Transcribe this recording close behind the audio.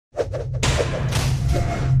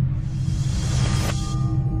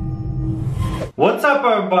What's up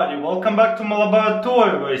everybody, welcome back to my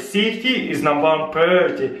laboratory where safety is #1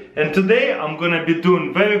 priority. And today I'm gonna be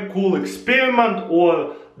doing very cool experiment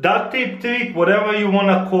or duct tape trick, whatever you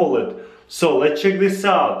wanna call it. So let's check this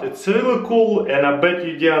out. It's really cool and I bet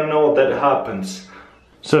you didn't know that happens.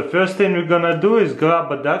 So first thing we're gonna do is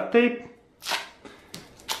grab a duct tape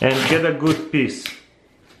and get a good piece.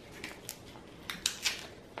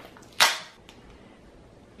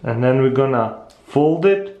 And then we're gonna fold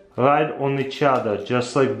it right on each other,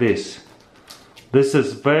 just like this. This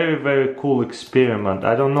is very cool experiment.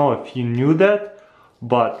 I don't know if you knew that,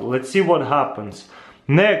 but let's see what happens.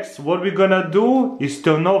 Next, what we're gonna do is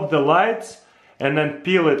turn off the lights and then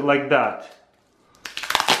peel it like that.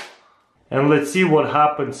 And let's see what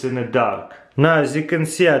happens in the dark. Now, as you can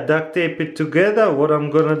see, I duct tape it together. What I'm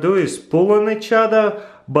gonna do is pull on each other,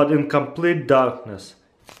 but in complete darkness.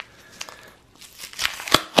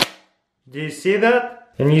 Do you see that?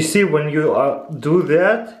 And you see when you do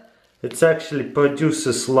that, it actually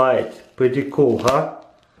produces light. Pretty cool, huh?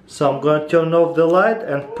 So I'm gonna turn off the light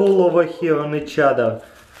and pull over here on each other.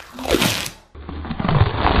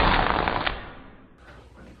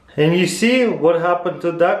 And you see what happened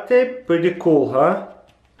to duct tape? Pretty cool, huh?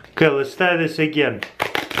 Okay, let's try this again.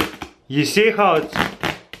 You see how it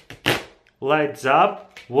lights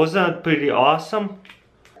up? Wasn't it pretty awesome?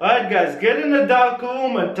 Alright guys, get in a dark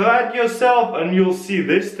room and try it yourself and you'll see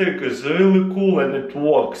this trick is really cool and it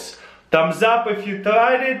works. Thumbs up if you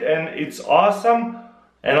tried it and it's awesome,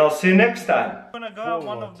 and I'll see you next time. I'm gonna grab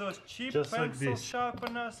one of those cheap pencil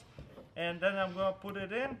sharpeners and then I'm gonna put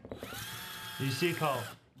it in. You see how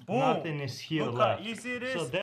nothing is here left. Look how easy it is. So